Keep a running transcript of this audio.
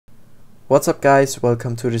What's up guys,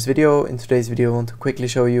 welcome to this video. In today's video I want to quickly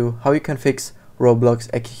show you how you can fix Roblox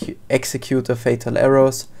Executor fatal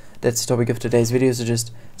errors. That's the topic of today's video, so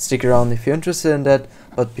just stick around if you're interested in that.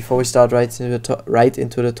 But before we start right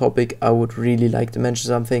into the topic, I would really like to mention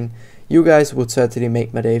something. You guys would certainly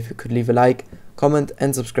make my day if you could leave a like, comment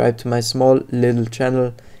and subscribe to my small little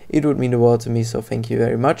channel. It would mean the world to me, so thank you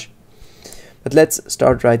very much. But let's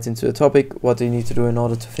start right into the topic. What do you need to do in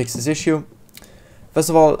order to fix this issue? First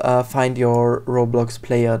of all, find your Roblox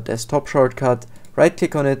player desktop shortcut, right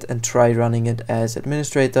click on it and try running it as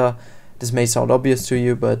administrator. This may sound obvious to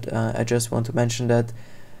you, but I just want to mention that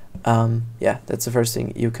yeah, that's the first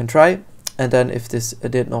thing you can try. And then if this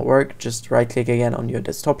did not work, just right click again on your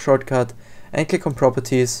desktop shortcut and click on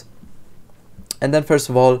properties. And then first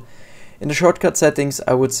of all, in the shortcut settings,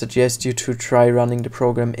 I would suggest you to try running the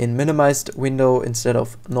program in minimized window instead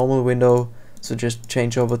of normal window. So just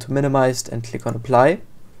change over to minimized and click on apply.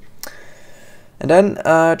 And then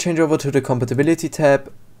change over to the compatibility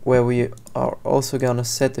tab, where we are also gonna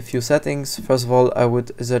set a few settings. First of all, I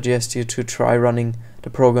would suggest you to try running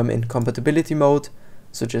the program in compatibility mode.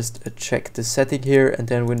 So just check the setting here, and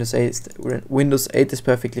then Windows 8 is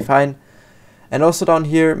perfectly fine. And also down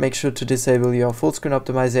here, make sure to disable your full screen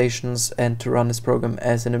optimizations and to run this program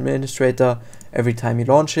as an administrator every time you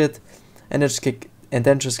launch it. And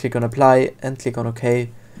then just click on apply and click on OK.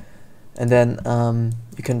 And then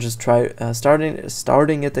you can just try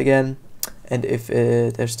starting it again. And if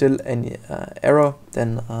there's still any error,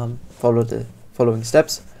 then follow the following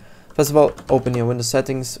steps. First of all, open your Windows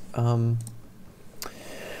settings.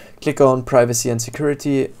 Click on privacy and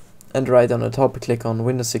security, and right on the top click on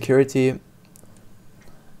Windows security.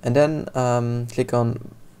 And then click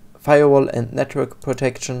on firewall and network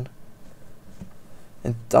protection.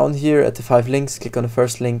 And down here at the 5 links, click on the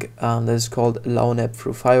first link that is called Allow an app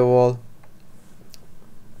through firewall.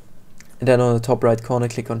 And then on the top right corner,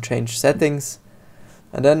 click on Change Settings.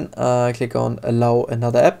 And then click on Allow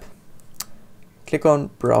another app. Click on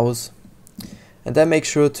Browse. And then make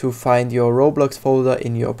sure to find your Roblox folder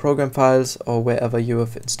in your program files or wherever you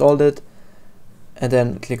have installed it. And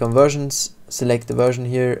then click on Versions, select the version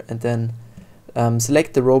here, and then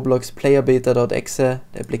select the Roblox player beta.exe, the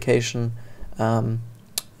application.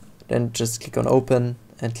 Then just click on Open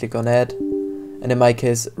and click on Add. And in my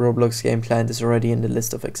case, Roblox Game Client is already in the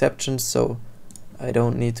list of exceptions, so I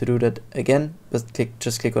don't need to do that again. But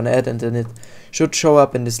just click on Add, and then it should show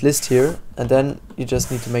up in this list here. And then you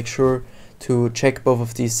just need to make sure to check both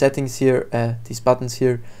of these settings here, these buttons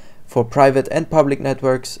here, for private and public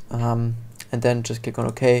networks. And then just click on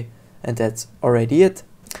OK, and that's already it.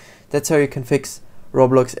 That's how you can fix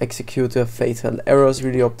Roblox Executor fatal errors.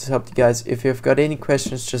 Really hope this helped you guys. If you've got any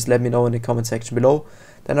questions, just let me know in the comment section below.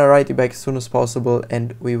 Then I'll write you back as soon as possible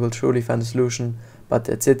and we will truly find a solution. But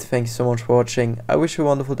that's it. Thank you so much for watching. I wish you a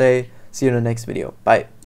wonderful day. See you in the next video. Bye.